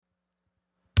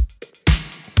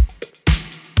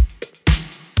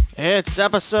It's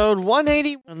episode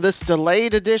 180 on this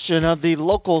delayed edition of the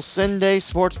local Sunday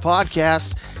Sports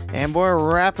Podcast, and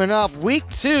we're wrapping up week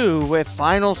 2 with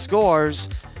final scores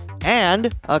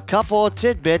and a couple of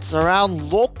tidbits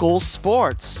around local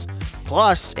sports.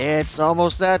 Plus, it's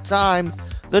almost that time.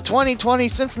 The 2020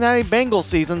 Cincinnati Bengals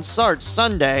season starts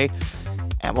Sunday,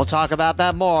 and we'll talk about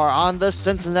that more on the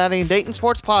Cincinnati and Dayton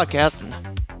Sports Podcast.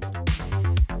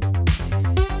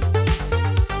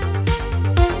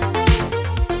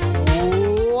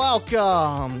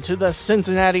 Welcome to the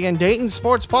Cincinnati and Dayton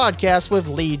Sports Podcast with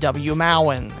Lee W.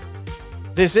 Mowen.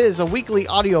 This is a weekly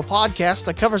audio podcast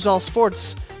that covers all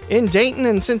sports in Dayton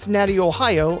and Cincinnati,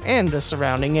 Ohio, and the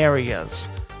surrounding areas.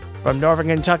 From northern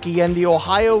Kentucky and the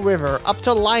Ohio River up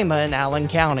to Lima and Allen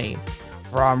County.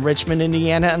 From Richmond,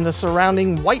 Indiana and the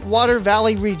surrounding Whitewater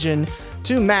Valley region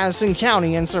to Madison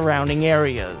County and surrounding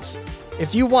areas.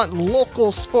 If you want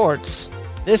local sports,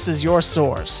 this is your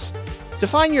source. To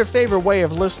find your favorite way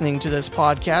of listening to this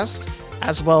podcast,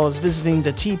 as well as visiting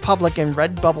the TeePublic and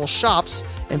Redbubble shops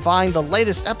and find the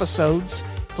latest episodes,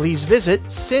 please visit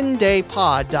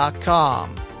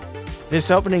cindaypod.com. This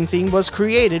opening theme was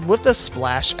created with the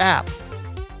Splash app.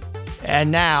 And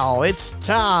now it's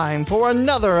time for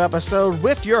another episode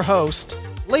with your host,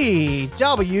 Lee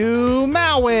W.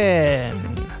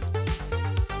 Mowen.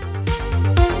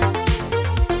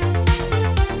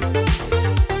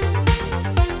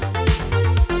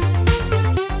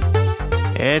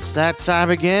 It's that time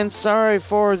again. Sorry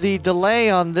for the delay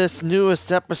on this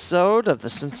newest episode of the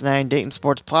Cincinnati and Dayton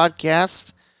Sports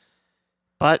Podcast.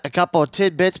 But a couple of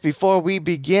tidbits before we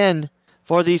begin.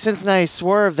 For the Cincinnati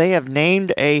Swerve, they have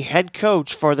named a head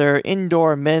coach for their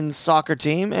indoor men's soccer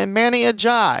team, and Manny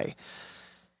Ajayi.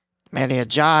 Manny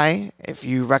Ajayi, if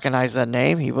you recognize that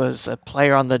name, he was a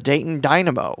player on the Dayton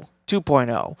Dynamo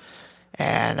 2.0.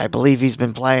 And I believe he's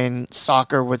been playing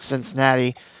soccer with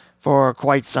Cincinnati for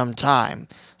quite some time.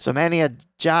 So Manny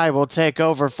Ajayi will take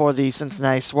over for the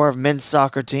Cincinnati Swerve men's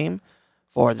soccer team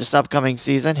for this upcoming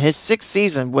season, his 6th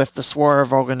season with the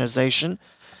Swerve organization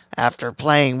after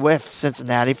playing with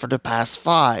Cincinnati for the past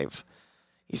 5.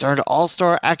 He's earned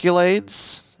all-star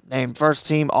accolades, named first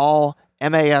team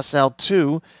All-MASL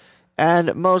 2,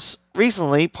 and most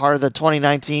recently part of the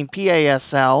 2019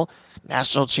 PASL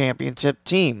National Championship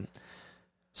team.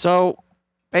 So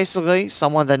basically,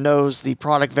 someone that knows the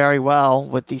product very well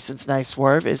with the Cincinnati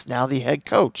Swerve is now the head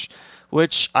coach,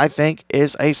 which I think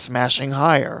is a smashing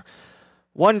hire.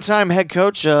 One-time head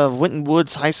coach of Winton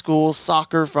Woods High School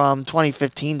soccer from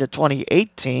 2015 to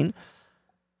 2018.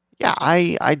 Yeah,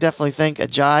 I definitely think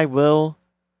Ajayi will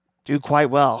do quite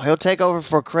well. He'll take over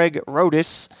for Craig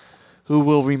Rodis, who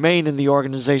will remain in the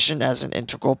organization as an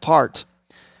integral part.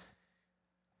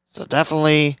 So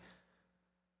definitely,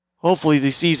 hopefully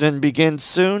the season begins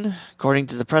soon. According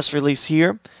to the press release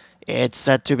here, it's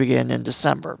set to begin in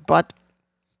December. But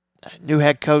a new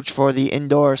head coach for the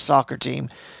indoor soccer team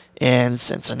in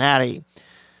Cincinnati.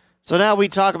 So now we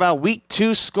talk about Week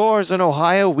 2 scores in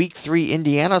Ohio, Week 3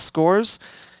 Indiana scores,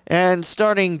 and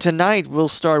starting tonight, we'll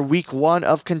start Week 1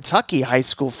 of Kentucky high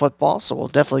school football, so we'll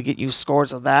definitely get you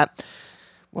scores of that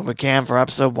when we can for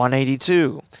episode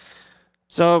 182.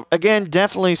 So again,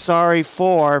 definitely sorry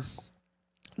for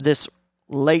this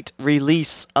late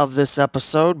release of this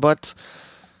episode, but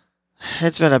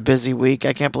it's been a busy week.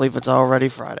 I can't believe it's already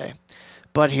Friday.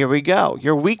 But here we go.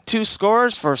 Your Week 2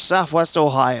 scores for Southwest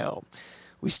Ohio.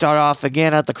 We start off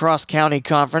again at the Cross County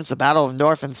Conference, the Battle of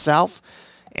North and South.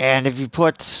 And if you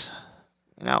pick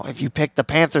the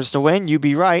Panthers to win, you'd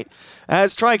be right.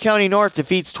 As Tri-County North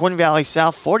defeats Twin Valley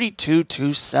South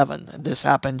 42-7. And this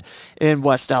happened in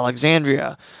West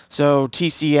Alexandria. So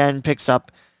TCN picks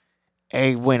up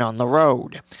a win on the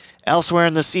road. Elsewhere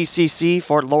in the CCC,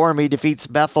 Fort Loramie defeats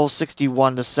Bethel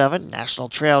 61-7. National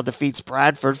Trail defeats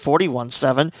Bradford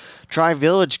 41-7.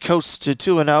 Tri-Village coasts to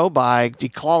 2-0 by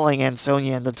declawing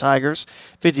Ansonia and the Tigers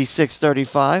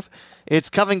 56-35.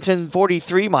 It's Covington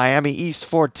 43, Miami East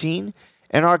 14.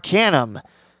 And Arcanum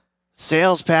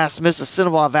sails past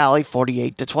Mississinawa Valley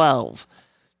 48-12.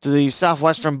 To the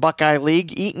Southwestern Buckeye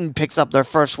League, Eaton picks up their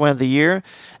first win of the year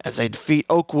as they defeat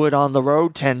Oakwood on the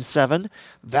road 10-7.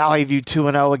 Valley View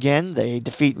 2-0 again. They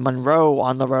defeat Monroe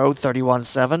on the road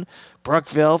 31-7.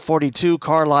 Brookville 42,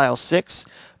 Carlisle 6.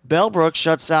 Bellbrook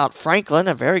shuts out Franklin,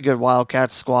 a very good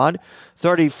Wildcats squad,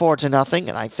 34-0.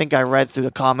 And I think I read through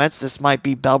the comments, this might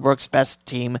be Bellbrook's best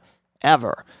team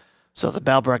ever. So the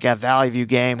Bellbrook at Valley View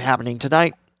game happening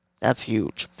tonight, that's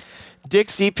huge.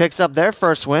 Dixie picks up their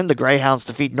first win. The Greyhounds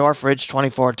defeat Northridge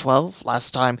 24-12.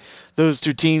 Last time, those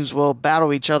two teams will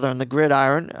battle each other in the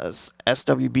Gridiron as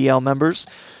SWBL members.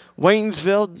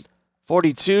 Waynesville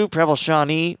 42, Preble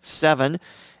Shawnee 7.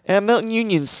 And Milton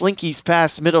Union slinkies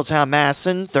past Middletown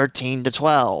Madison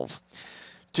 13-12.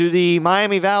 To the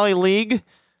Miami Valley League,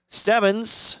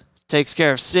 Stebbins takes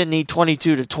care of Sydney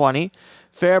 22-20.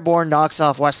 Fairborn knocks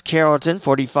off West Carrollton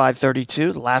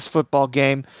 45-32. The last football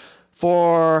game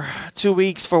for 2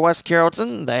 weeks for West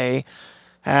Carrollton. They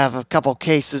have a couple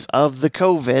cases of the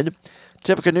COVID.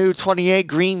 Tippecanoe 28,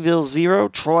 Greenville 0,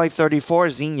 Troy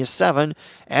 34, Xenia 7,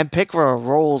 and Pickera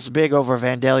rolls big over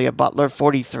Vandalia Butler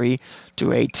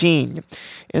 43-18.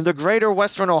 In the Greater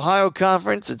Western Ohio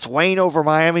Conference, it's Wayne over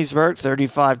Miamisburg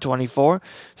 35-24.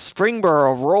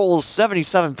 Springboro rolls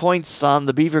 77 points on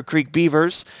the Beaver Creek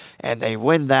Beavers, and they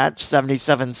win that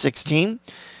 77-16.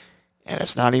 And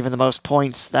it's not even the most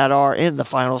points that are in the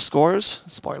final scores.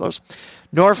 Spoilers.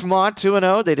 Northmont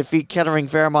 2-0. They defeat Kettering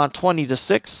Fairmont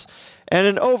 20-6. And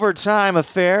an overtime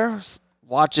affair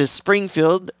watches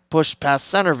Springfield push past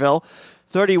Centerville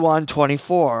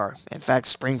 31-24. In fact,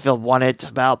 Springfield won it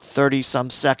about 30-some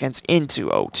seconds into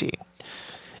OT.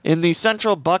 In the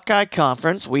Central Buckeye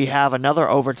Conference, we have another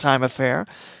overtime affair.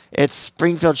 It's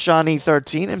Springfield Shawnee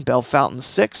 13 and Bellefontaine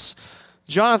 6.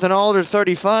 Jonathan Alder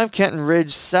 35, Kenton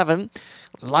Ridge 7.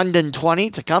 London 20,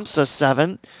 Tecumseh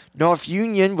 7. North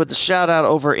Union with the shout-out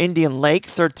over Indian Lake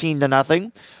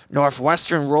 13-0.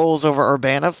 Northwestern rolls over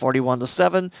Urbana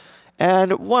 41-7.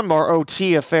 And one more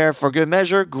OT affair for good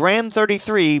measure. Graham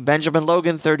 33, Benjamin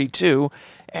Logan 32,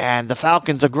 and the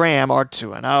Falcons of Graham are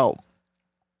 2-0.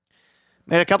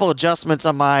 Made a couple adjustments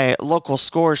on my local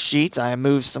score sheet. I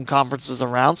moved some conferences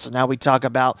around, so now we talk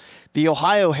about the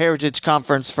Ohio Heritage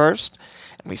Conference first.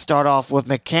 And we start off with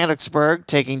Mechanicsburg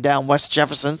taking down West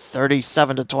Jefferson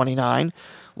 37-29.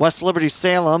 West Liberty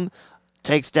Salem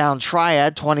takes down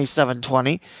Triad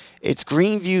 27-20. It's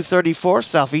Greenview 34,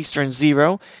 Southeastern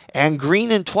 0, and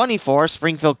Greenon 24,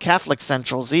 Springfield Catholic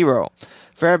Central 0.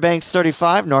 Fairbanks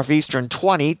 35, Northeastern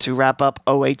 20 to wrap up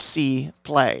OHC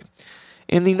play.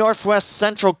 In the Northwest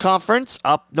Central Conference,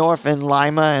 up north in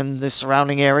Lima and the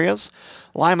surrounding areas,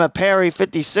 Lima Perry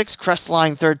 56,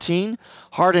 Crestline 13,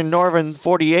 Hardin Northern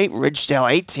 48,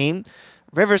 Ridgedale 18,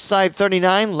 Riverside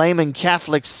 39, Lehman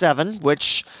Catholic 7,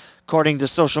 which, according to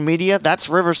social media, that's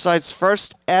Riverside's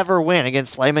first ever win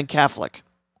against Lehman Catholic.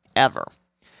 Ever.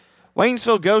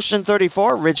 Waynesville Goshen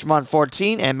 34, Richmond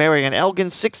 14, and Marion Elgin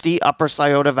 60, Upper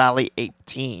Scioto Valley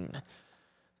 18.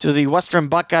 To the Western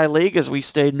Buckeye League as we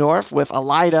stayed north with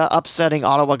Elida upsetting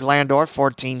Ottawa Glandorf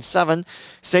 14-7.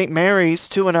 St. Mary's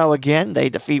 2-0 again. They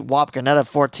defeat Wapakoneta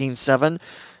 14-7.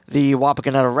 The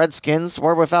Wapakoneta Redskins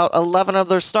were without 11 of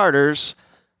their starters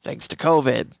thanks to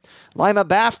COVID. Lima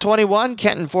Bath 21,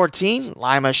 Kenton 14,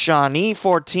 Lima Shawnee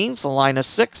 14, Salina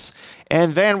 6,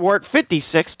 and Van Wert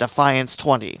 56, Defiance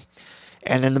 20.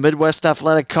 And in the Midwest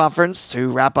Athletic Conference, to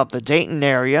wrap up the Dayton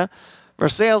area,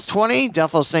 Versailles 20,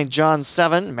 Delphos St. John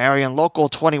 7, Marion Local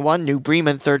 21, New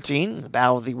Bremen 13, the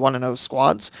battle of the 1-0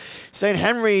 squads. St.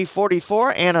 Henry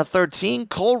 44, Anna 13,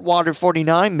 Coldwater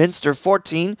 49, Minster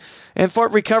 14, and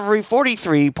Fort Recovery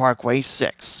 43, Parkway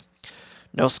 6.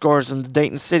 No scores in the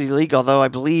Dayton City League, although I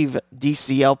believe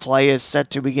DCL play is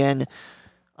set to begin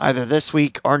either this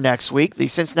week or next week. The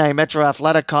Cincinnati Metro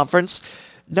Athletic Conference,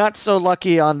 not so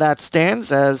lucky on that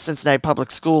stance, as Cincinnati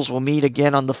Public Schools will meet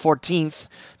again on the 14th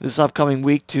this upcoming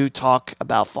week to talk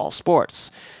about fall sports.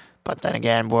 But then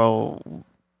again, we'll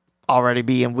already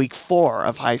be in week 4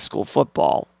 of high school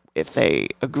football if they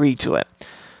agree to it.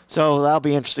 So that'll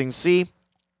be interesting to see.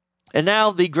 And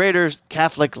now the Greater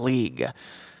Catholic League.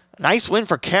 Nice win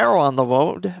for Carroll on the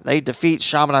road. They defeat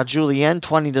Chaminade Julienne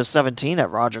 20-17 at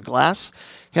Roger Glass.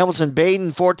 Hamilton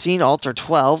Baden 14, Alter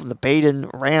 12. The Baden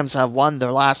Rams have won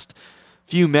their last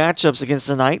few matchups against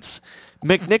the Knights.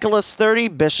 McNicholas 30,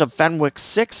 Bishop Fenwick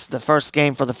 6. The first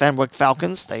game for the Fenwick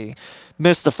Falcons. They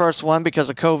missed the first one because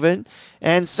of COVID.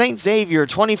 And St. Xavier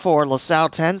 24, LaSalle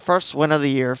 10. First win of the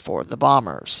year for the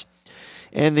Bombers.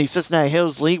 In the Cincinnati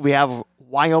Hills League, we have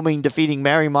Wyoming defeating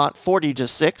Marymount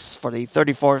 40-6 for the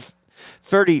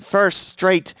 31st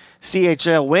straight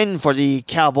CHL win for the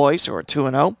Cowboys, who are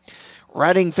 2-0.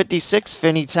 Reading 56,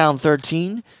 Finneytown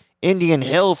 13, Indian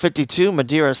Hill 52,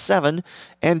 Madeira 7,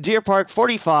 and Deer Park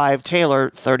 45, Taylor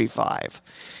 35.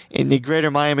 In the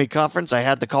Greater Miami Conference, I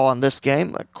had the call on this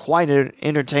game. Quite an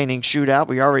entertaining shootout.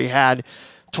 We already had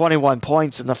 21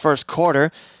 points in the first quarter.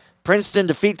 Princeton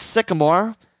defeats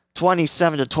Sycamore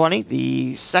 27-20.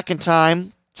 The second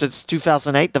time since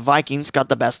 2008, the Vikings got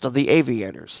the best of the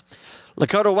Aviators.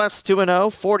 Lakota West 2-0,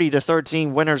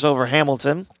 40-13 winners over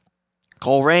Hamilton.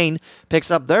 Coleraine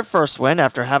picks up their first win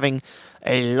after having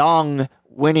a long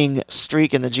winning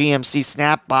streak in the GMC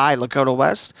snap by Lakota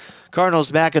West.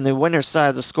 Cardinals back in the winner's side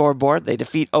of the scoreboard. They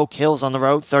defeat Oak Hills on the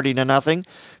road 30-0.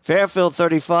 Fairfield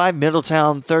 35,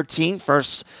 Middletown 13,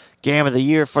 first game of the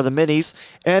year for the Middies.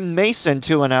 And Mason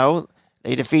 2-0.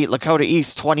 They defeat Lakota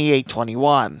East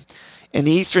 28-21. In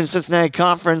the Eastern Cincinnati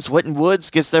Conference, Whitten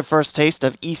Woods gets their first taste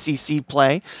of ECC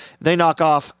play. They knock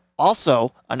off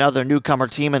also another newcomer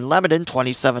team in Lebanon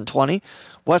 27-20.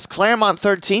 West Claremont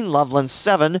 13, Loveland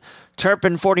 7,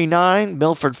 Turpin 49,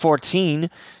 Milford 14.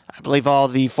 I believe all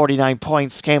the 49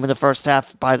 points came in the first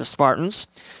half by the Spartans.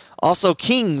 Also,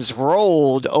 Kings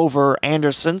rolled over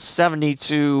Anderson 70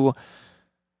 to...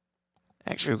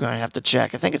 Actually, we're going to have to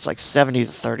check. I think it's like 70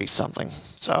 to 30 something.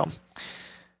 So,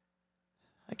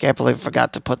 I can't believe I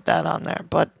forgot to put that on there.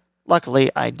 But luckily,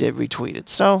 I did retweet it.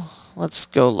 So, let's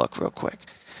go look real quick.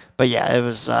 But yeah, it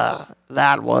was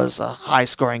that was a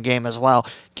high-scoring game as well.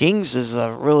 Kings is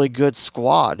a really good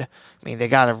squad. I mean, they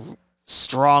got a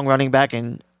strong running back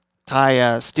in Ty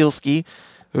Stielski,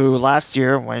 who last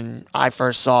year, when I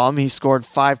first saw him, he scored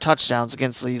 5 touchdowns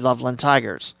against the Loveland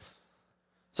Tigers.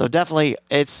 So definitely,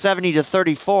 it's 70 to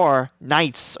 34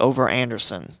 Knights over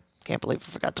Anderson. Can't believe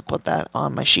I forgot to put that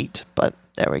on my sheet, but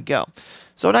there we go.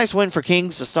 So a nice win for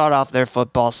Kings to start off their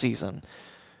football season.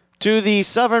 To the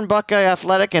Southern Buckeye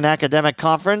Athletic and Academic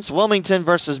Conference, Wilmington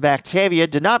versus Batavia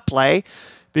did not play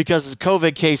because of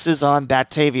COVID cases on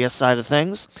Batavia's side of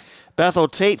things. Bethel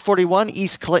Tate 41,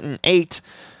 East Clinton 8,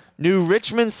 New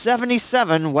Richmond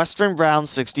 77, Western Brown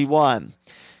 61.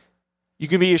 You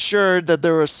can be assured that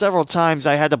there were several times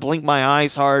I had to blink my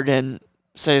eyes hard and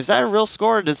say, is that a real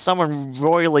score or did someone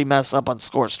royally mess up on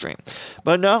ScoreStream?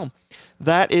 But no,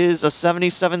 that is a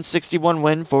 77-61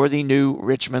 win for the New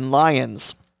Richmond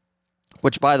Lions.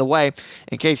 Which, by the way,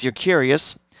 in case you're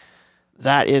curious,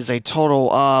 that is a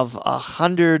total of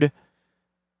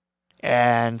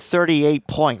 138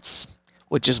 points,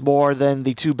 which is more than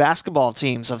the 2 basketball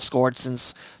teams have scored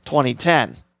since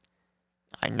 2010.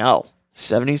 I know,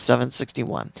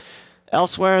 77-61.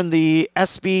 Elsewhere in the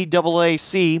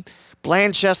SBAAC,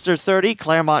 Blanchester 30,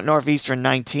 Claremont Northeastern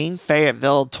 19,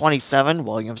 Fayetteville 27,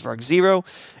 Williamsburg 0,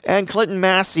 and Clinton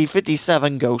Massey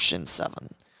 57, Goshen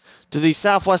 7. To the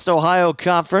Southwest Ohio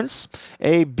Conference,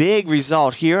 a big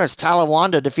result here as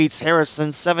Talawanda defeats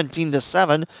Harrison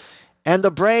 17-7, and the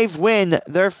Brave win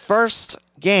their first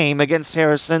game against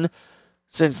Harrison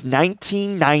since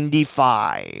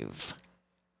 1995.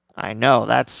 I know,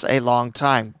 that's a long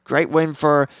time. Great win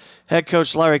for head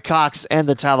coach Larry Cox and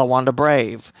the Talawanda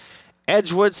Brave.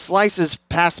 Edgewood slices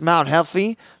past Mount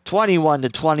Healthy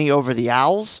 21-20 over the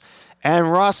Owls,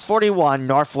 and Ross 41,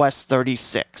 Northwest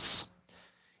 36.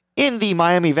 In the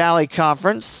Miami Valley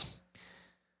Conference,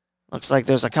 looks like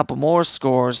there's a couple more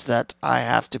scores that I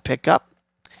have to pick up.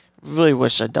 Really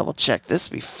wish I double-checked this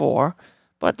before,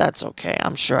 but that's okay.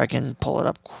 I'm sure I can pull it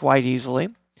up quite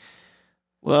easily.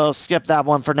 We'll skip that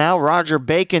one for now. Roger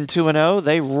Bacon 2-0.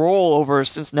 They roll over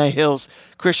Cincinnati Hills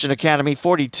Christian Academy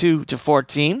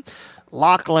 42-14.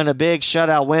 Laughlin a big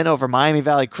shutout win over Miami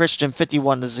Valley Christian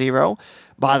 51-0.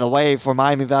 By the way, for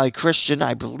Miami Valley Christian,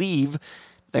 I believe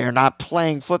they are not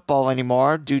playing football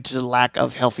anymore due to the lack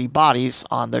of healthy bodies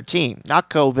on their team. Not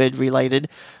COVID related,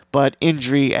 but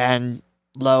injury and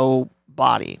low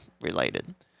body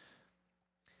related.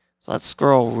 So let's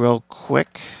scroll real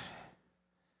quick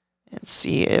and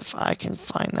see if I can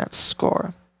find that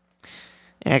score.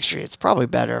 Actually, it's probably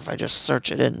better if I just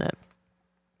search it, isn't it?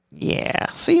 Yeah,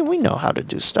 see, we know how to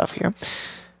do stuff here.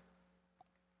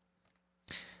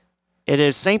 It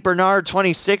is St. Bernard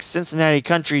 26, Cincinnati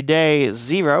Country Day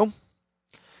 0.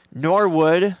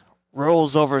 Norwood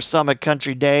rolls over Summit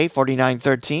Country Day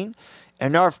 49-13.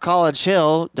 And North College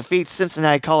Hill defeats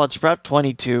Cincinnati College Prep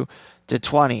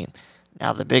 22-20.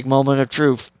 Now the big moment of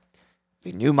truth.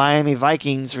 The new Miami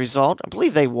Vikings result, I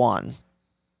believe they won.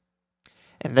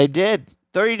 And they did.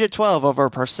 30-12 over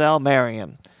Purcell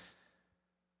Marion.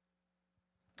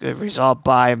 Good result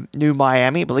by New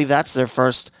Miami. I believe that's their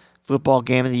first football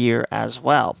game of the year as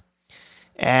well.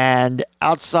 And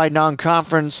outside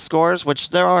non-conference scores,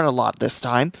 which there aren't a lot this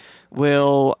time,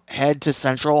 will head to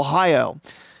Central Ohio.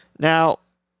 Now,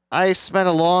 I spent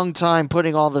a long time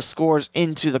putting all the scores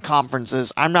into the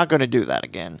conferences. I'm not going to do that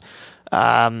again.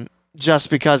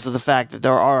 Just because of the fact that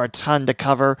there are a ton to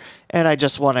cover, and I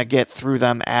just want to get through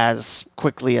them as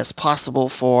quickly as possible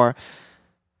for,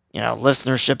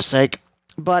 listenership's sake.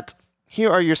 But here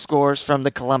are your scores from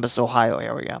the Columbus, Ohio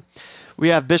area. We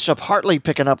have Bishop Hartley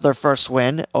picking up their first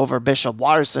win over Bishop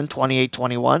Watterson,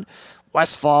 28-21.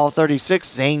 Westfall, 36.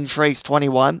 Zane Trace,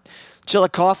 21.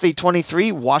 Chillicothe,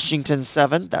 23. Washington,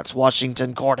 7. That's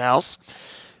Washington Courthouse.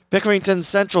 Pickerington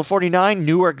Central, 49.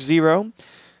 Newark, 0.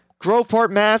 Groveport,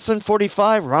 Madison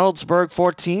 45, Reynoldsburg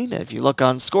 14. And if you look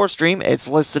on ScoreStream, it's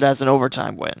listed as an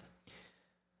overtime win.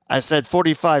 I said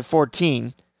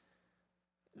 45-14.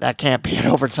 That can't be an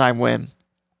overtime win.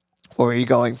 What were you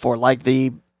going for? Like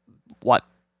the,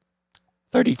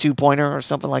 32-pointer or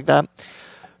something like that?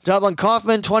 Dublin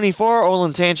Kaufman 24,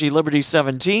 Olentangy Liberty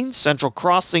 17, Central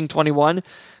Crossing 21,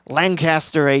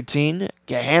 Lancaster 18,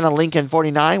 Gahanna Lincoln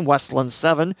 49, Westland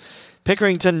 7,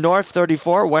 Pickerington North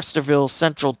 34, Westerville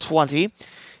Central 20,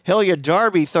 Hilliard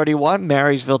Darby 31,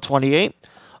 Marysville 28,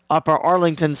 Upper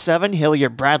Arlington 7,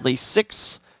 Hilliard Bradley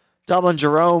 6, Dublin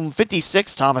Jerome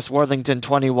 56, Thomas Worthington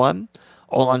 21,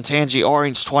 Olentangy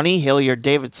Orange 20, Hilliard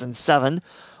Davidson 7,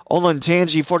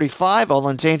 Olentangy 45,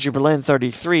 Olentangy Berlin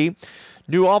 33,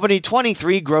 New Albany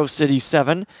 23, Grove City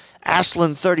 7,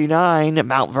 Ashland 39,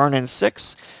 Mount Vernon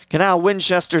 6, Canal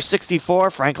Winchester 64,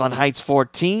 Franklin Heights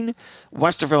 14,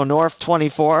 Westerville North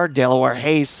 24, Delaware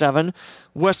Hayes 7,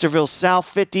 Westerville South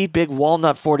 50, Big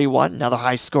Walnut 41, another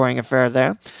high-scoring affair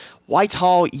there.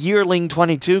 Whitehall Yearling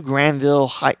 22, Grandview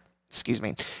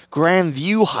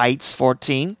Heights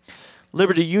 14.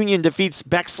 Liberty Union defeats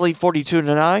Bexley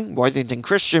 42-9. Worthington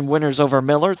Christian winners over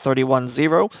Miller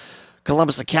 31-0.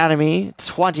 Columbus Academy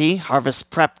 20,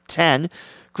 Harvest Prep 10.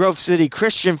 Grove City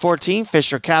Christian 14,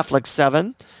 Fisher Catholic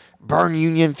 7. Bern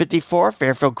Union 54,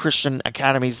 Fairfield Christian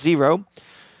Academy 0.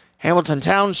 Hamilton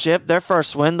Township, their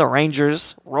first win. The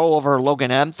Rangers roll over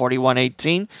Logan M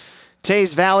 41-18.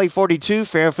 Tays Valley 42,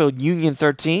 Fairfield Union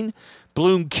 13.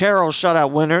 Bloom Carroll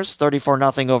shutout winners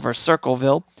 34-0 over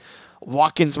Circleville.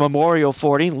 Watkins Memorial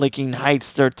 40, Licking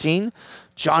Heights 13.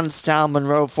 Johnstown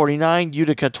Monroe 49,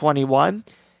 Utica 21.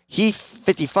 Heath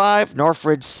 55,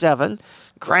 Northridge 7.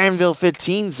 Granville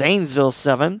 15, Zanesville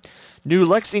 7. New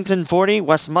Lexington 40,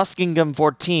 West Muskingum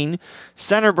 14,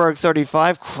 Centerburg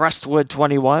 35, Crestwood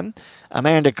 21,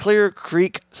 Amanda Clear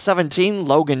Creek 17,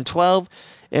 Logan 12,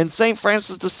 and St.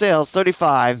 Francis de Sales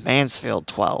 35, Mansfield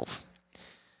 12.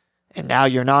 And now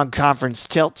your non-conference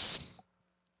tilts.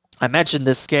 I mentioned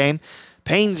this game,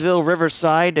 Painesville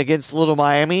Riverside against Little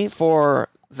Miami for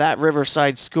that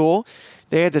Riverside school.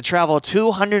 They had to travel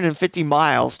 250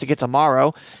 miles to get to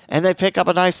Morrow, and they pick up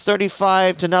a nice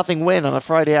 35-0 win on a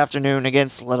Friday afternoon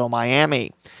against Little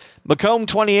Miami. Macomb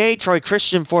 28, Troy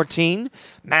Christian 14,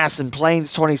 Madison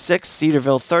Plains 26,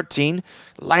 Cedarville 13,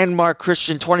 Landmark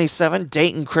Christian 27,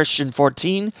 Dayton Christian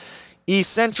 14,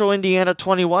 East Central Indiana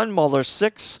 21, Muller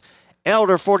 6,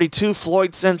 Elder 42,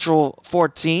 Floyd Central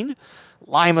 14,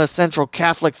 Lima Central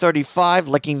Catholic 35,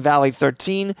 Licking Valley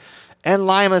 13, and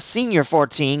Lima Senior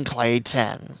 14, Clay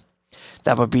 10.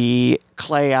 That would be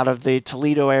Clay out of the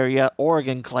Toledo area,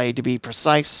 Oregon Clay to be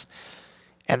precise.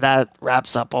 And that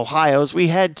wraps up Ohio as we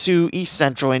head to East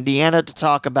Central Indiana to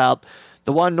talk about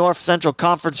the one North Central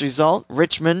Conference result.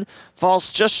 Richmond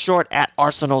falls just short at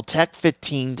Arsenal Tech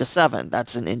 15-7.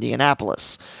 That's in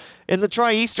Indianapolis. In the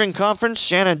Tri-Eastern Conference,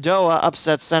 Shenandoah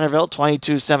upsets Centerville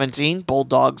 22-17.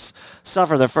 Bulldogs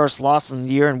suffer their first loss in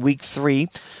the year in Week 3.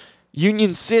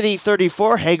 Union City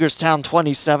 34, Hagerstown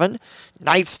 27,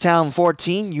 Knightstown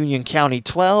 14, Union County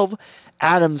 12,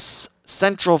 Adams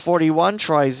Central 41,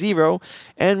 Troy 0,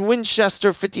 and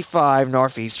Winchester 55,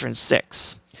 Northeastern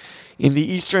 6. In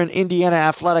the Eastern Indiana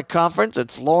Athletic Conference,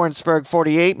 it's Lawrenceburg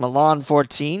 48, Milan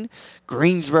 14,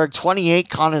 Greensburg 28,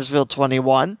 Connorsville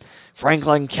 21,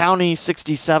 Franklin County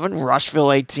 67,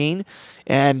 Rushville 18,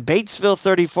 and Batesville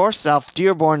 34, South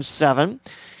Dearborn 7.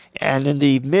 And in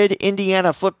the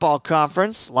Mid-Indiana Football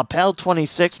Conference, LaPel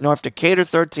 26, North Decatur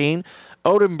 13,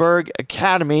 Odenburg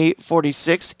Academy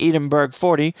 46, Edinburgh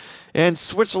 40, and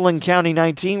Switzerland County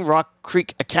 19, Rock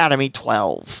Creek Academy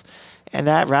 12. And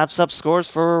that wraps up scores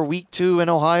for Week 2 in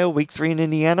Ohio, Week 3 in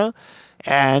Indiana,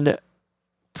 and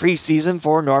preseason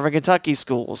for Northern Kentucky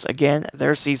schools. Again,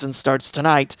 their season starts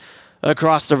tonight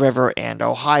across the river and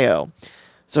Ohio.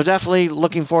 So definitely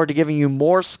looking forward to giving you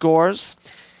more scores.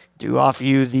 Do offer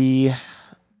you the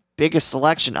biggest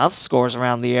selection of scores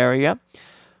around the area.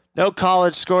 No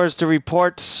college scores to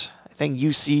report. I think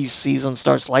UC's season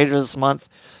starts later this month.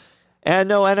 And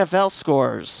no NFL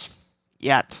scores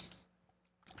yet.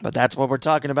 But that's what we're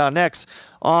talking about next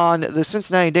on the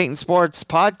Cincinnati Dayton Sports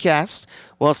Podcast.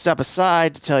 We'll step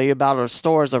aside to tell you about our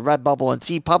stores of Redbubble and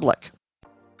TeePublic.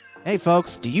 Hey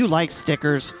folks, do you like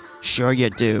stickers? Sure you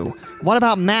do. What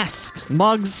about masks,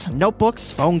 mugs,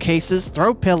 notebooks, phone cases,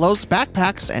 throw pillows,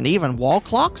 backpacks, and even wall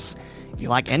clocks? If you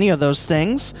like any of those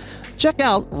things, check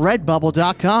out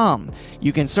Redbubble.com.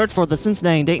 You can search for the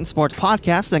Cincinnati Dayton Sports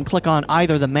Podcast, then click on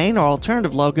either the main or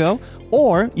alternative logo,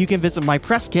 or you can visit my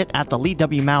press kit at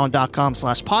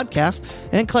theleewmowen.com/podcast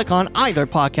and click on either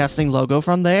podcasting logo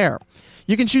from there.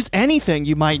 You can choose anything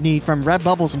you might need from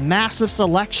Redbubble's massive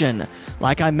selection.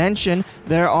 Like I mentioned,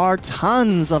 there are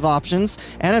tons of options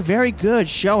and a very good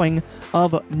showing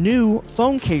of new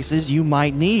phone cases you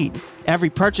might need. Every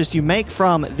purchase you make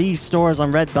from these stores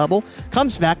on Redbubble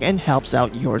comes back and helps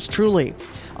out yours truly.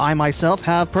 I myself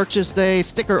have purchased a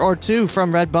sticker or two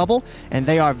from Redbubble, and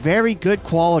they are very good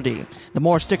quality. The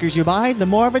more stickers you buy, the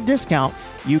more of a discount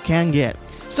you can get.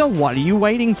 So what are you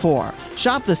waiting for?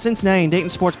 Shop the Cincinnati and Dayton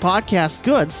Sports Podcast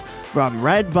goods from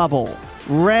Redbubble.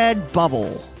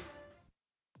 Redbubble.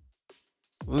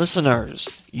 Listeners,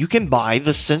 you can buy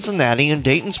the Cincinnati and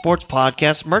Dayton Sports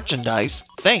Podcast merchandise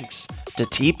thanks to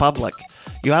TeePublic.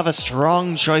 You have a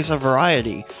strong choice of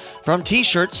variety, from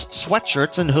t-shirts,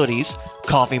 sweatshirts, and hoodies,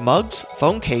 coffee mugs,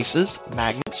 phone cases,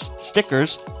 magnets,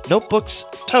 stickers, notebooks,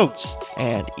 totes,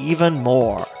 and even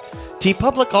more.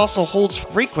 TeePublic also holds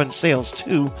frequent sales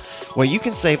too, where you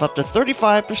can save up to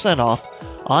 35% off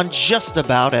on just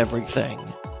about everything.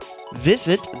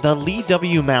 Visit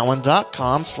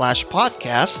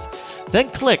theleewmowen.com/podcast,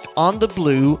 then click on the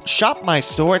blue Shop My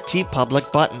Store at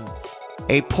TeePublic button.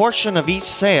 A portion of each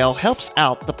sale helps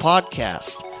out the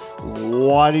podcast.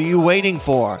 What are you waiting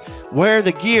for? Wear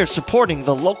the gear supporting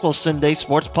the local Sunday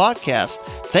Sports Podcast,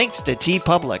 thanks to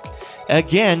TeePublic.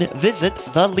 Again, visit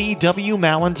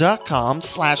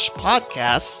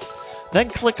theleewmowen.com/podcast, then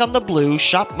click on the blue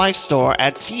Shop My Store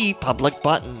at TeePublic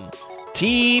button.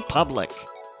 TeePublic.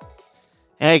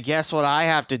 Hey, guess what I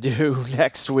have to do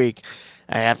next week?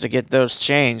 I have to get those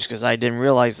changed because I didn't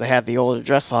realize they had the old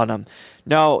address on them.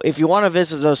 No, if you want to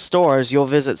visit those stores, you'll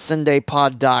visit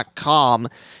sundaypod.com,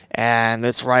 and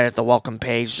it's right at the welcome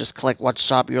page. Just click what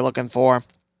shop you're looking for.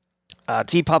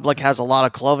 TeePublic has a lot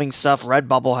of clothing stuff.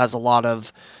 Redbubble has a lot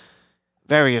of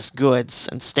various goods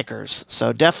and stickers.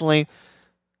 So definitely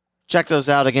check those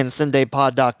out. Again,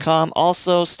 sundaypod.com.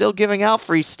 Also, still giving out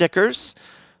free stickers.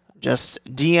 Just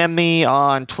DM me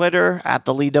on Twitter at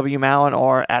the Lee W. Mowen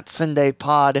or at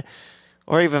SundayPod,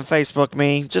 or even Facebook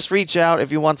me. Just reach out if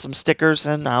you want some stickers,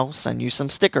 and I'll send you some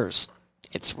stickers.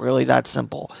 It's really that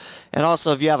simple. And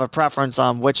also, if you have a preference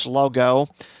on which logo,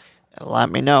 let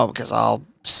me know, because I'll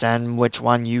send which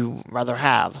one you rather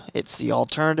have. It's the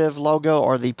alternative logo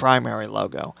or the primary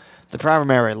logo. The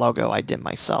primary logo I did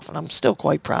myself, and I'm still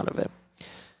quite proud of it.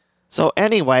 So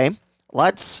anyway,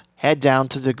 let's head down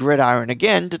to the Gridiron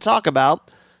again to talk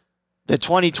about the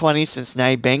 2020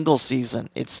 Cincinnati Bengals season.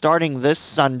 It's starting this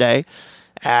Sunday,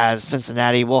 as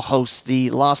Cincinnati will host the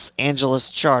Los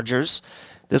Angeles Chargers.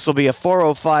 This will be a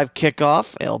 4:05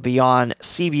 kickoff. It'll be on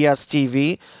CBS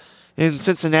TV. In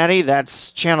Cincinnati,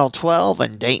 that's Channel 12.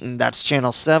 In Dayton, that's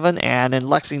Channel 7. And in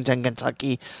Lexington,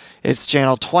 Kentucky, it's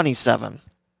Channel 27.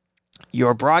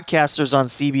 Your broadcasters on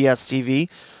CBS TV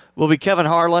will be Kevin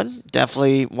Harlan,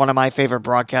 definitely one of my favorite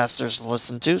broadcasters to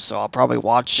listen to, so I'll probably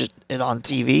watch it on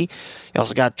TV. You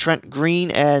also got Trent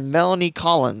Green and Melanie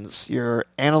Collins, your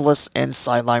analyst and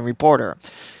sideline reporter.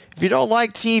 If you don't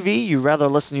like TV, you'd rather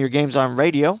listen to your games on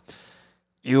radio,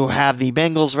 you have the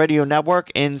Bengals Radio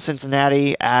Network in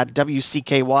Cincinnati at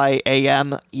WCKY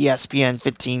AM ESPN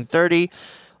 1530.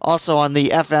 Also on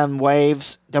the FM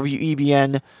waves,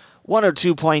 WEBN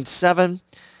 102.7.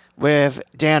 with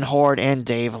Dan Horde and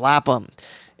Dave Lapham.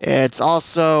 It's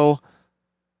also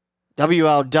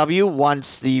WLW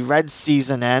once the Reds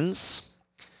season ends.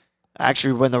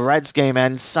 Actually, when the Reds game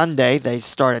ends Sunday, they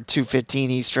start at 2:15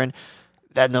 Eastern.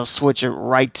 Then they'll switch it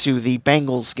right to the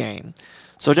Bengals game.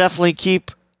 So definitely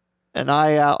keep an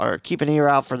eye out, or keep an ear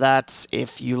out for that.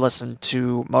 If you listen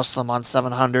to most of them on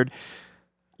 700,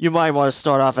 you might want to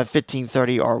start off at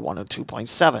 1530 or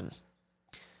 102.7.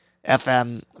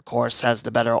 FM, of course, has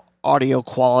the better audio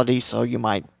quality, so you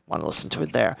might want to listen to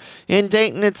it there. In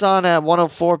Dayton, it's on at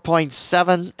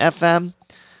 104.7 FM,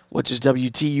 which is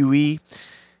WTUE,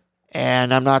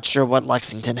 and I'm not sure what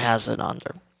Lexington has it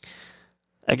under.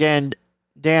 Again,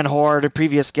 Dan Horde, a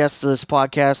previous guest to this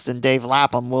podcast, and Dave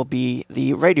Lapham will be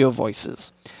the radio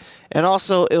voices. And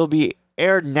also, it'll be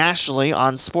aired nationally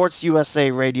on Sports USA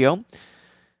Radio,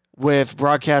 with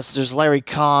broadcasters Larry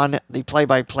Kahn, the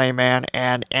play-by-play man,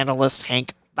 and analyst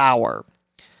Hank Bauer.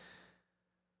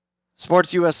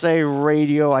 Sports USA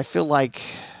Radio, I feel like...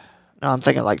 No, I'm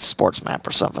thinking like Sports Map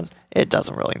or something. It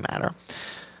doesn't really matter.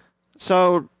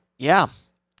 So, yeah.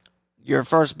 Your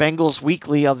first Bengals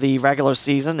Weekly of the regular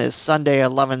season is Sunday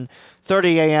at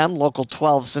 11:30 a.m., local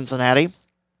 12 Cincinnati.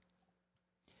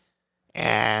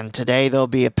 And today there'll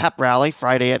be a pep rally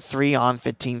Friday at 3 on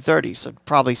 1530. So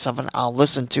probably something I'll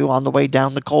listen to on the way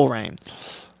down to Coleraine,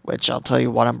 which I'll tell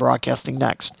you what I'm broadcasting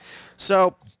next.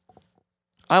 So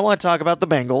I want to talk about the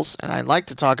Bengals, and I'd like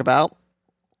to talk about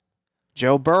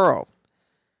Joe Burrow.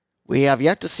 We have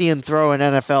yet to see him throw an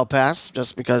NFL pass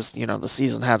just because, the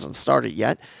season hasn't started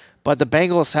yet. But the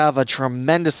Bengals have a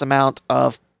tremendous amount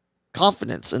of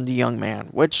confidence in the young man,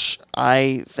 which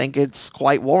I think it's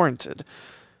quite warranted.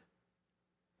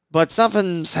 But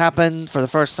something's happened for the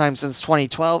first time since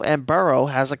 2012, and Burrow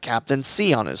has a Captain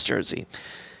C on his jersey.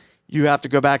 You have to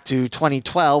go back to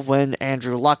 2012 when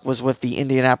Andrew Luck was with the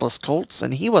Indianapolis Colts,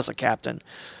 and he was a captain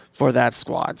for that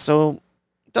squad. So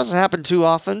it doesn't happen too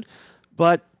often,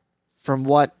 but from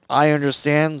what I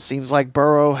understand, seems like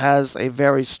Burrow has a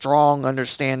very strong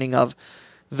understanding of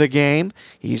the game.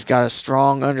 He's got a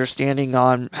strong understanding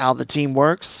on how the team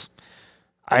works.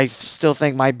 I still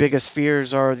think my biggest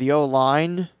fears are the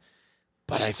O-line,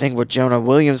 but I think with Jonah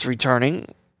Williams returning,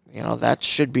 that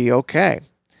should be okay.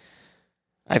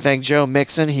 I think Joe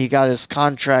Mixon, he got his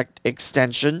contract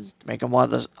extension to make him one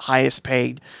of the highest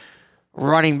paid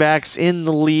running backs in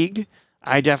the league.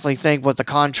 I definitely think with the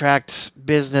contract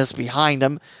business behind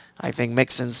him, I think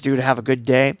Mixon's due to have a good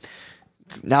day.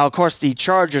 Now, of course, the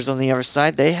Chargers on the other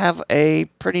side, they have a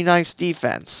pretty nice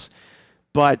defense.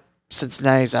 But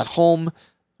Cincinnati's at home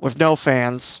with no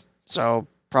fans, so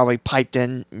probably piped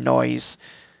in noise,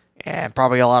 and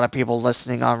probably a lot of people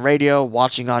listening on radio,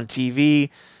 watching on TV.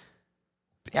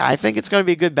 Yeah, I think it's going to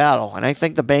be a good battle, and I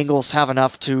think the Bengals have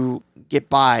enough to get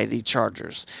by the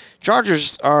Chargers.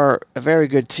 Chargers are a very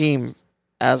good team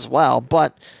as well,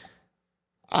 but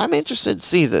I'm interested to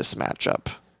see this matchup.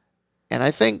 And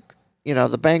I think, the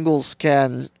Bengals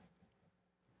can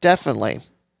definitely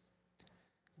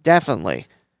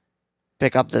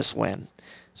pick up this win.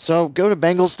 So go to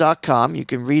Bengals.com. You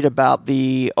can read about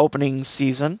the opening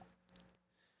season.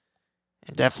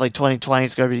 And definitely 2020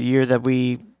 is going to be the year that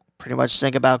we pretty much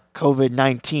think about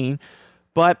COVID-19.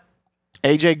 But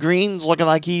AJ Green's looking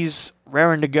like he's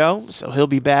raring to go, so he'll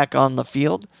be back on the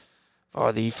field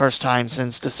for the first time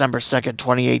since December 2nd,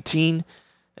 2018.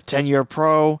 A 10-year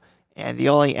pro, and the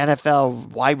only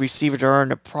NFL wide receiver to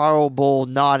earn a Pro Bowl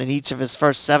nod in each of his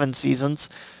first 7 seasons.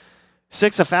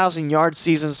 6 1,000-yard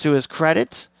seasons to his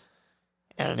credit.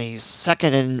 And he's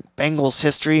second in Bengals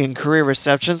history in career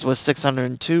receptions with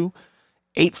 602.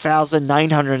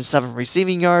 8,907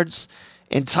 receiving yards,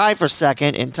 and tied for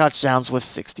second in touchdowns with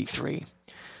 63.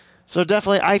 So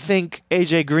definitely, I think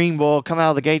A.J. Green will come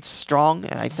out of the gates strong,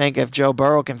 and I think if Joe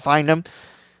Burrow can find him,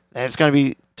 then it's going to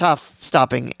be tough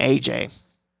stopping A.J.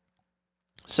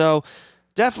 So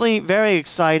definitely very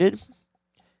excited.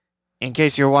 In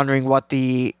case you're wondering what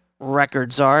the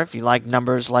records are, if you like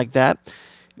numbers like that,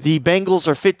 the Bengals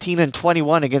are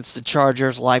 15-21 against the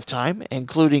Chargers lifetime,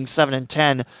 including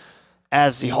 7-10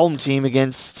 as the home team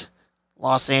against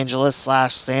Los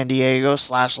Angeles/San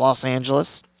Diego/Los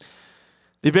Angeles.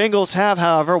 The Bengals have,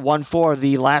 however, won 4 of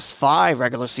the last 5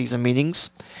 regular season meetings,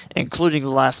 including the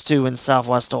last 2 in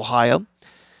Southwest Ohio.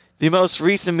 The most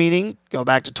recent meeting, go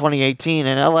back to 2018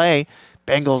 in LA,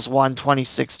 Bengals won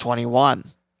 26-21.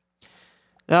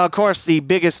 Now, of course, the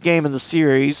biggest game in the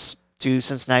series to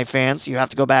Cincinnati fans, you have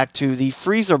to go back to the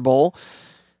Freezer Bowl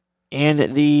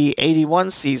in the 81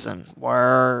 season,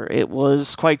 where it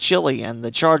was quite chilly, and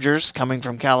the Chargers, coming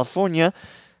from California,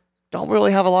 don't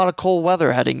really have a lot of cold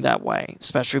weather heading that way,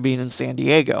 especially being in San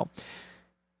Diego.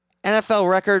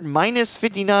 NFL record, minus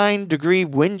 59-degree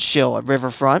wind chill at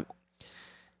Riverfront.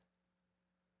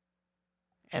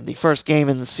 And the first game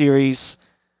in the series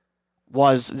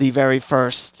was the very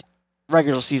first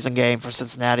regular season game for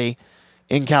Cincinnati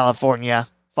in California,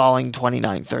 falling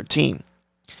 29-13.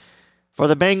 For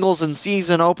the Bengals in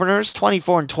season openers,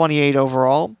 24-28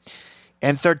 overall,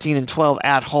 and 13-12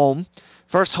 at home.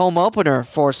 First home opener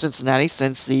for Cincinnati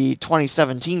since the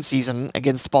 2017 season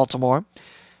against Baltimore,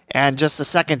 and just the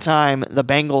second time the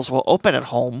Bengals will open at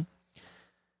home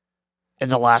in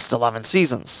the last 11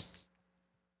 seasons.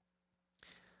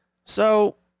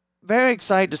 So, very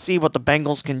excited to see what the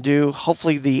Bengals can do.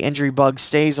 Hopefully the injury bug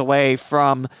stays away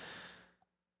from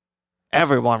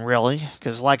everyone, really,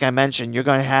 because like I mentioned, you're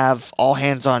going to have all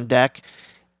hands on deck.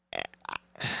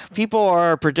 People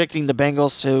are predicting the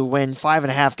Bengals to win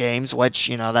 5.5 games, which,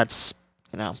 that's,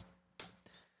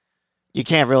 you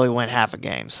can't really win half a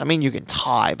games. I mean, you can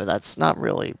tie, but that's not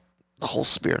really the whole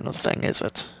spirit of the thing, is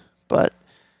it? But,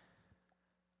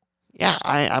 yeah,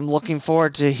 I'm looking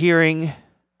forward to hearing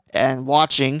and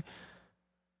watching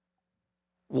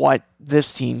what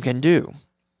this team can do.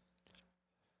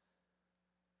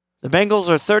 The Bengals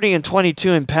are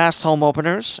 30-22 in past home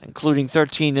openers, including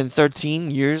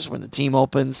 13-13 years when the team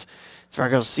opens its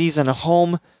regular season at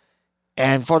home.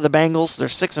 And for the Bengals, they're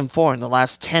 6-4 in the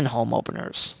last 10 home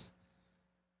openers.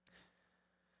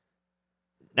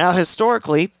 Now,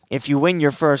 historically, if you win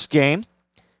your first game,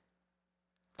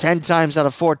 10 times out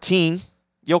of 14,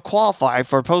 you'll qualify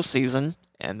for postseason,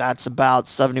 and that's about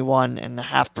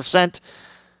 71.5%,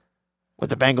 with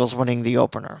the Bengals winning the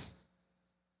opener.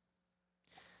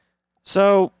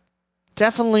 So,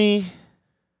 definitely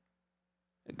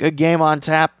a good game on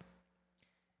tap,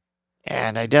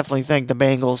 and I definitely think the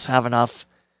Bengals have enough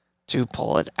to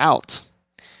pull it out.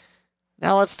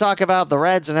 Now let's talk about the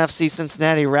Reds and FC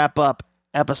Cincinnati wrap up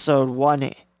episode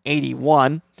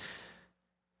 181.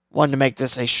 Wanted to make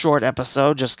this a short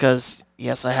episode just because,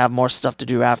 yes, I have more stuff to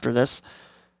do after this.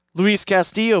 Luis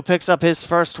Castillo picks up his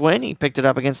first win. He picked it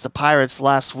up against the Pirates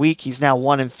last week. He's now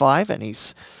 1-5, and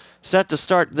he's set to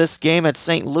start this game at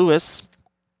St. Louis.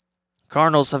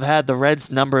 Cardinals have had the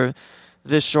Reds number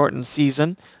this shortened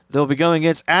season. They'll be going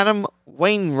against Adam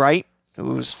Wainwright,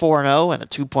 who's 4-0 and a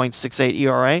 2.68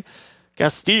 ERA.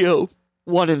 Castillo,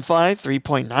 1-5,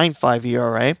 3.95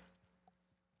 ERA.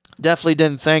 Definitely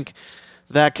didn't think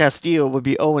that Castillo would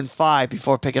be 0-5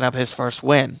 before picking up his first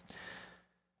win.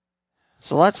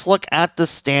 So let's look at the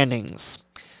standings.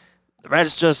 The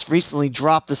Reds just recently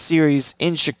dropped the series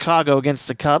in Chicago against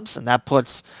the Cubs, and that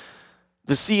puts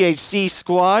the CHC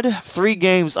squad 3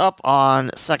 games up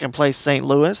on second place St.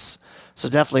 Louis. So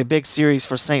definitely a big series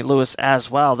for St. Louis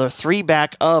as well. They're 3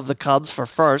 back of the Cubs for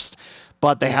first,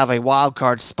 but they have a wild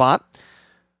card spot.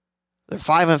 They're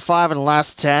 5-5 in the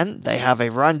last 10. They have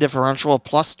a run differential of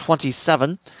plus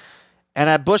 27. And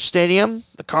at Busch Stadium,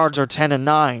 the Cards are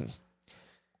 10-9.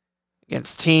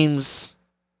 Against teams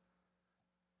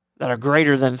that are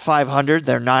greater than 500,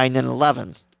 they're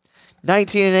 9-11.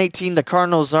 19-18, the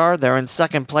Cardinals are. They're in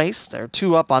second place. They're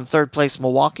 2 up on third place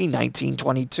Milwaukee,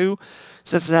 19-22.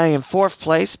 Cincinnati in fourth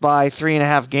place by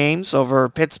 3.5 games over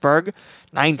Pittsburgh,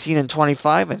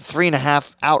 19-25, and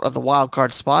 3.5 out of the wild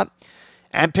card spot.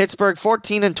 And Pittsburgh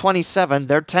 14-27,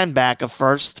 they're 10 back of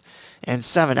first and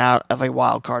 7 out of a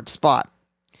wild card spot.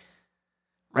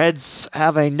 Reds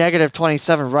have a negative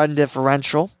 27 run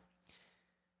differential.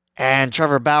 And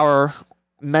Trevor Bauer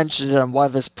mentioned it on one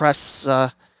of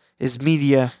his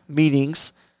media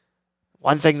meetings.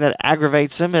 One thing that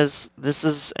aggravates him is this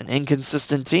is an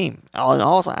inconsistent team in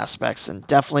all aspects, and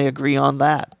definitely agree on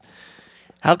that.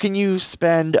 How can you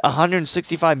spend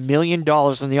 $165 million in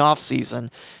the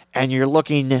offseason and you're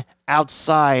looking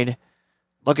outside,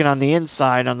 looking on the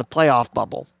inside on the playoff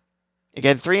bubble?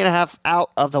 Again, 3.5 out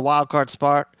of the wild card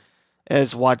spot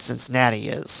is what Cincinnati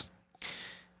is.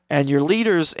 And your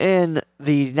leaders in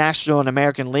the National and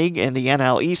American League in the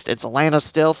NL East, it's Atlanta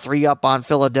still, 3 up on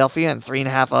Philadelphia and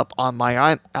 3.5 up on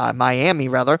Miami.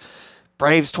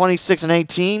 Braves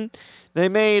 26-18. They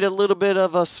made a little bit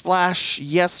of a splash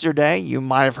yesterday. You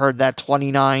might have heard that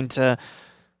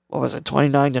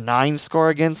 29-9 score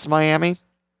against Miami.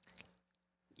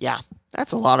 Yeah,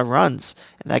 that's a lot of runs.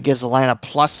 And that gives Atlanta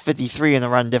plus 53 in the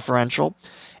run differential.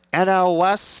 NL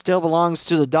West still belongs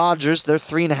to the Dodgers. They're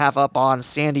 3.5 up on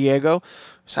San Diego.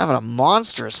 Who's having a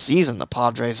monstrous season, the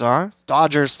Padres are.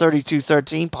 Dodgers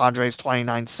 32-13, Padres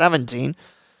 29-17.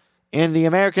 In the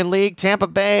American League, Tampa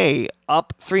Bay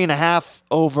up 3.5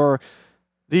 over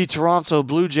the Toronto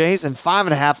Blue Jays and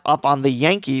 5.5 up on the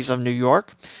Yankees of New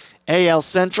York. AL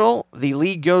Central, the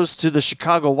lead goes to the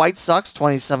Chicago White Sox,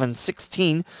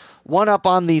 27-16. 1 up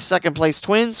on the second place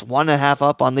Twins, 1.5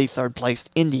 up on the third place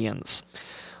Indians.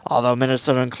 Although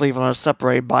Minnesota and Cleveland are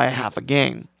separated by a half a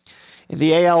game. In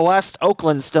the AL West,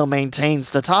 Oakland still maintains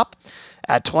the top.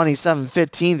 At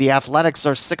 27-15, the Athletics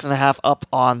are 6.5 up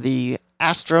on the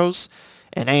Astros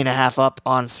and 8.5 up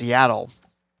on Seattle.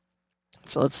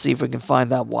 So let's see if we can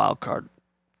find that wild card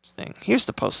thing. Here's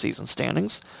the postseason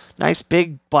standings. Nice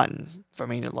big button for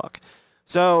me to look.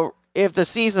 So if the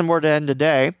season were to end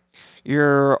today,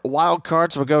 your wild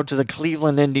cards would go to the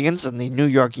Cleveland Indians and the New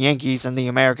York Yankees in the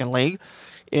American League.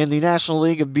 In the National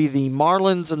League, it would be the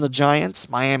Marlins and the Giants,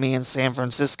 Miami and San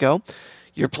Francisco.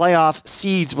 Your playoff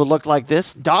seeds would look like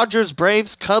this: Dodgers,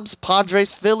 Braves, Cubs,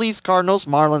 Padres, Phillies, Cardinals,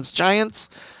 Marlins, Giants.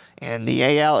 And the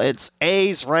AL, it's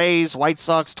A's, Rays, White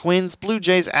Sox, Twins, Blue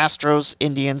Jays, Astros,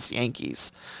 Indians,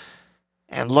 Yankees.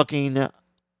 And looking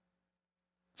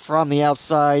from the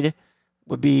outside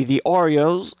would be the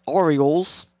Orioles.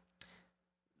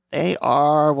 They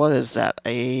are, what is that,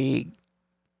 a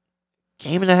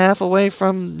game and a half away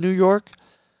from New York?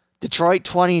 Detroit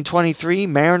 20-23,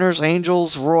 Mariners,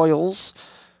 Angels, Royals,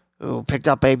 who picked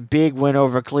up a big win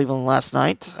over Cleveland last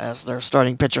night as their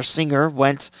starting pitcher Singer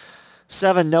went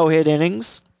 7 no-hit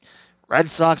innings.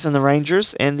 Red Sox and the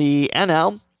Rangers. In the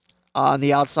NL, on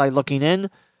the outside looking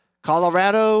in,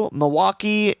 Colorado,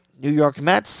 Milwaukee, New York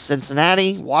Mets,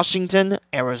 Cincinnati, Washington,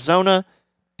 Arizona,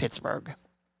 Pittsburgh.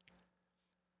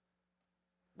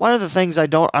 One of the things I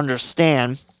don't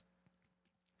understand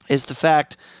is the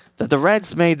fact that the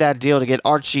Reds made that deal to get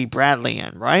Archie Bradley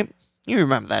in, right? You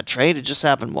remember that trade. It just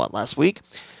happened, last week?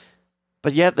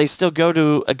 But yet they still go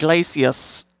to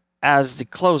Iglesias as the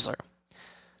closer.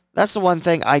 That's the one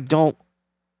thing I don't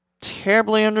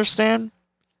terribly understand.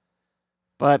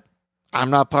 But I'm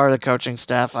not part of the coaching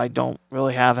staff. I don't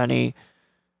really have any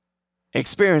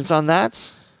experience on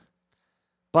that.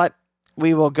 But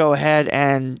we will go ahead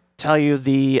and tell you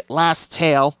the last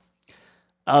tale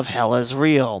of Hell is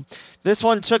Real. This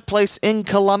one took place in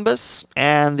Columbus,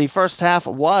 and the first half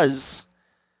was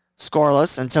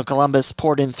scoreless until Columbus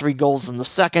poured in 3 goals in the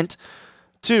second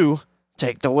to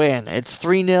take the win. It's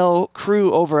 3-0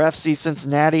 Crew over FC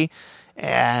Cincinnati,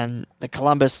 and the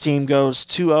Columbus team goes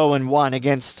 2-0-1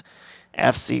 against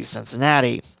FC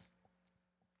Cincinnati.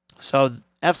 So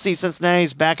FC Cincinnati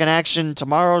is back in action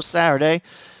tomorrow, Saturday,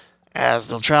 as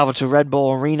they'll travel to Red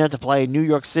Bull Arena to play New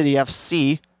York City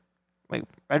FC. Wait,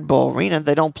 Red Bull Arena?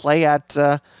 They don't play at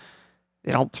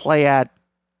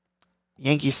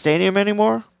Yankee Stadium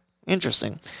anymore?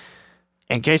 Interesting.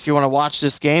 In case you want to watch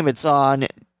this game, it's on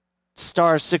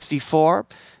Star 64.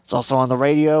 It's also on the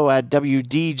radio at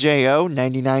WDJO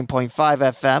 99.5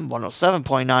 FM,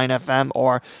 107.9 FM,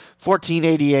 or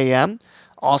 1480 AM.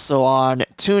 Also on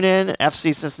TuneIn,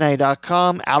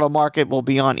 FCCincinnati.com. Auto Market will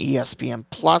be on ESPN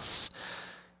Plus,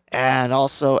 and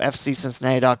also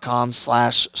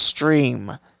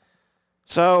FCCincinnati.com/stream.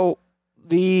 So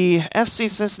the FC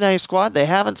Cincinnati squad, they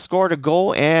haven't scored a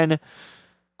goal in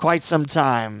quite some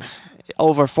time,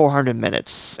 over 400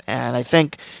 minutes. And I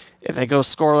think if they go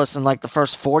scoreless in like the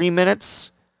first 40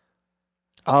 minutes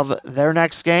of their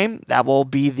next game, that will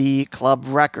be the club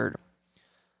record.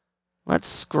 Let's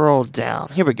scroll down.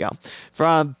 Here we go.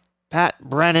 From Pat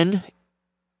Brennan,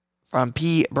 from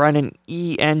P. Brennan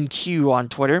ENQ on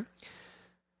Twitter.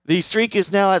 The streak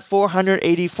is now at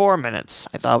 484 minutes.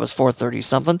 I thought it was 430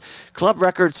 something. Club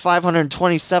record's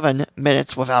 527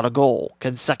 minutes without a goal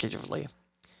consecutively.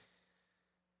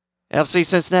 FC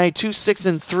Cincinnati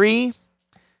 2-6-3.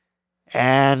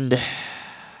 And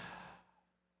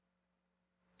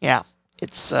yeah,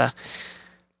 it's a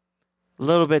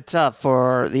little bit tough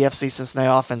for the FC Cincinnati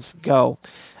offense to go.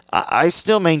 I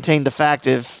still maintain the fact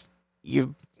if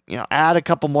you add a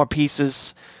couple more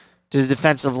pieces to the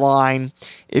defensive line,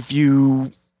 if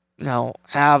you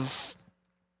have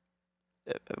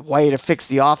a way to fix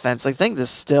the offense, I think this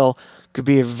still could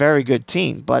be a very good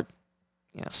team. But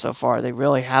so far they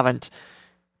really haven't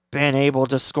been able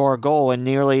to score a goal in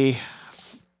nearly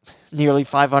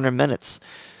 500 minutes.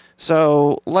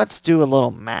 So let's do a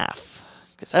little math,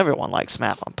 because everyone likes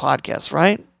math on podcasts,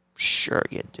 right? Sure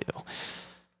you do.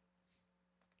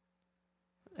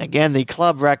 Again, the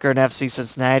club record in FC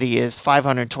Cincinnati is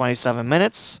 527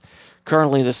 minutes.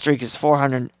 Currently, the streak is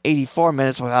 484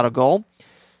 minutes without a goal.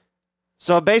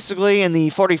 So basically, in the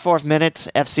 44th minute,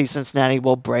 FC Cincinnati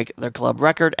will break their club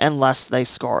record unless they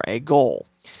score a goal.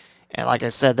 And like I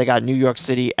said, they got New York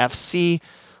City FC,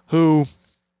 who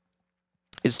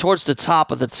is towards the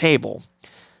top of the table.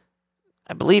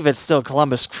 I believe it's still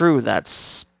Columbus Crew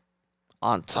that's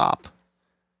on top.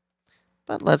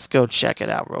 But let's go check it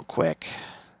out real quick.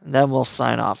 And then we'll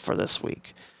sign off for this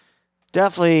week.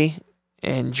 Definitely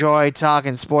enjoy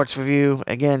talking sports with you.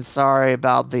 Again, sorry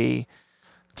about the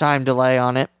time delay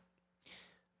on it.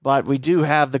 But we do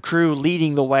have the Crew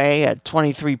leading the way at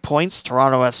 23 points.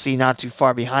 Toronto FC not too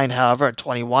far behind, however, at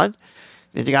 21.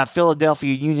 Then you got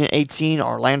Philadelphia Union 18,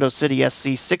 Orlando City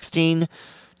SC 16,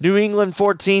 New England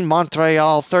 14,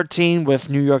 Montreal 13 with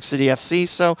New York City FC.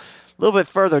 So a little bit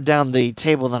further down the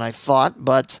table than I thought,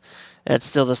 but it's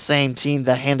still the same team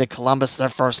that handed Columbus their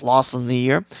first loss in the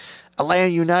year. Atlanta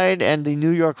United and the New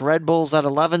York Red Bulls at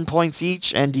 11 points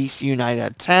each, and DC United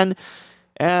at 10.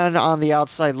 And on the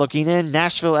outside looking in,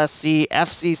 Nashville SC,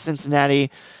 FC Cincinnati,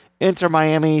 Inter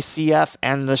Miami, CF,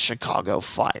 and the Chicago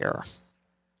Fire.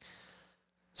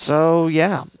 So,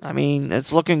 yeah, I mean,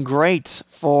 it's looking great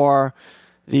for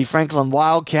the Franklin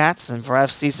Wildcats, and for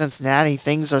FC Cincinnati,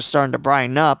 things are starting to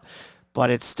brighten up, but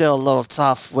it's still a little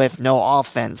tough with no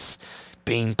offense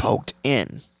being poked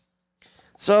in.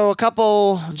 So, a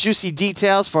couple juicy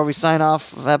details before we sign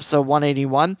off of episode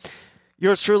 181.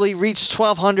 Yours truly reached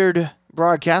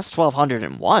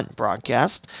 1,201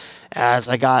 broadcast, as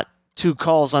I got 2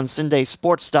 calls on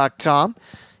SundaySports.com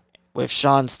with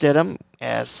Sean Stidham,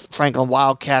 as Franklin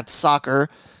Wildcats soccer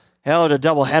held a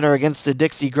doubleheader against the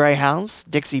Dixie Greyhounds.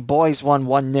 Dixie boys won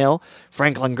 1-0.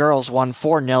 Franklin girls won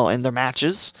 4-0 in their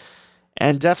matches.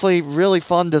 And definitely really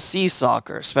fun to see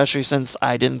soccer, especially since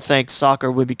I didn't think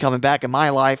soccer would be coming back in my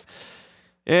life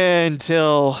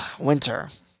until winter.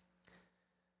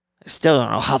 I still don't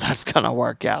know how that's going to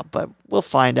work out, but we'll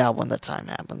find out when the time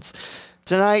happens.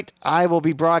 Tonight, I will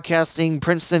be broadcasting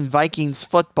Princeton Vikings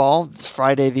football,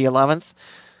 Friday the 11th.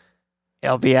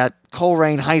 It'll be at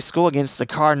Coleraine High School against the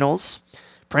Cardinals.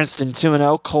 Princeton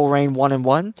 2-0, Coleraine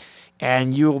 1-1.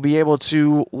 And you will be able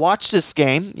to watch this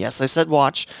game, yes, I said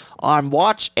watch, on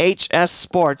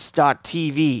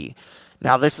watchhssports.tv.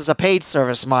 Now, this is a paid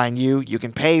service, mind you. You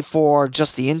can pay for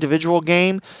just the individual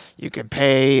game. You can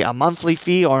pay a monthly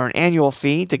fee or an annual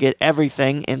fee to get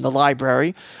everything in the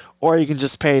library. Or you can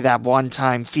just pay that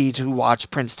one-time fee to watch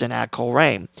Princeton at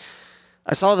Coleraine.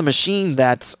 I saw the machine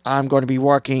that I'm going to be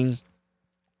working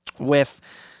with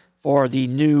for the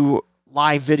new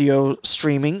live video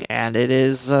streaming, and it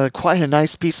is quite a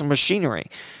nice piece of machinery.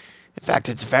 In fact,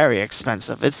 it's very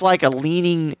expensive. It's like a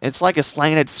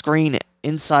slanted screen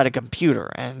inside a computer,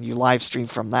 and you live stream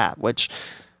from that, which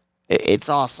it's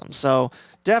awesome. So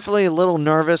definitely a little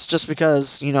nervous just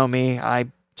because, you know me,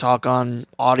 I talk on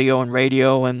audio and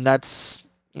radio, and that's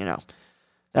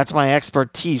my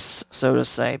expertise, so to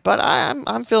say. But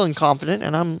I'm feeling confident,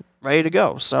 and I'm ready to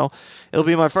go. So it'll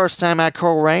be my first time at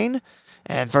Coleraine,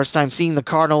 and first time seeing the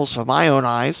Cardinals with my own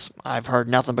eyes. I've heard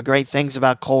nothing but great things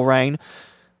about Coleraine,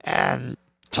 and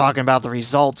talking about the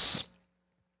results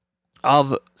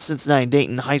of Cincinnati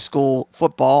Dayton high school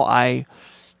football, I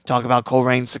talk about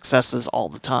Coleraine successes all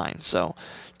the time. So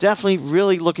definitely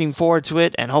really looking forward to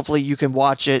it, and hopefully you can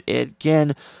watch it.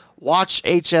 Again, watch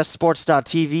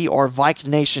hssports.tv or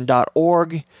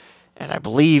viknation.org, and I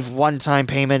believe one-time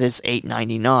payment is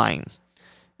 $8.99.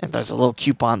 And there's a little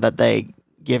coupon that they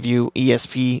give you,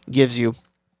 ESP gives you,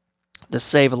 to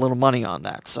save a little money on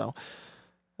that. So,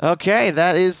 okay,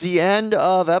 that is the end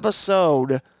of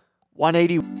episode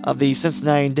 180 of the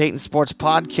Cincinnati and Dayton Sports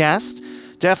Podcast.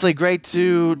 Definitely great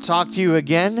to talk to you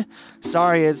again.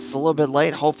 Sorry it's a little bit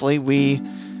late. Hopefully we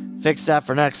fix that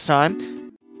for next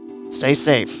time. Stay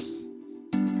safe.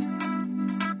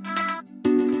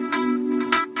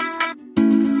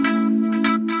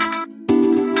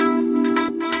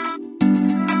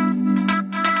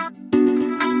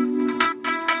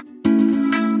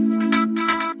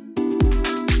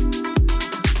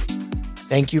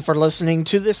 Thank you for listening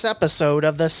to this episode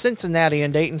of the Cincinnati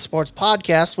and Dayton Sports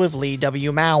Podcast with Lee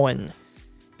W. Mowen.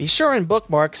 Be sure and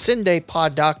bookmark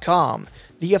CindayPod.com,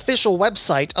 the official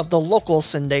website of the local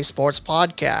Cinday Sports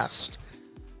Podcast.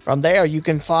 From there, you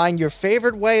can find your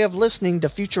favorite way of listening to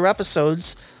future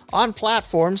episodes on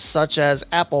platforms such as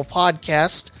Apple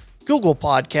Podcast, Google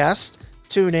Podcast,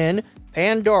 TuneIn,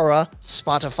 Pandora,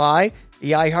 Spotify,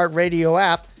 the iHeartRadio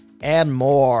app, and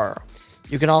more.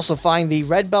 You can also find the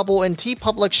Redbubble and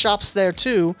TeePublic shops there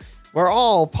too, where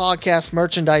all podcast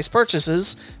merchandise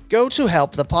purchases go to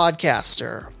help the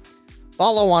podcaster.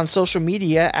 Follow on social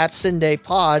media at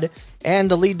CindayPod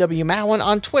and Lee W. Mowen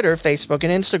on Twitter, Facebook,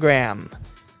 and Instagram.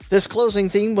 This closing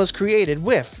theme was created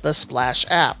with the Splash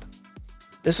app.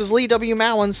 This is Lee W.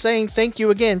 Mowen saying thank you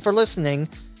again for listening,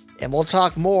 and we'll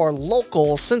talk more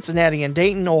local Cincinnati and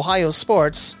Dayton, Ohio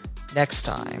sports next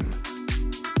time.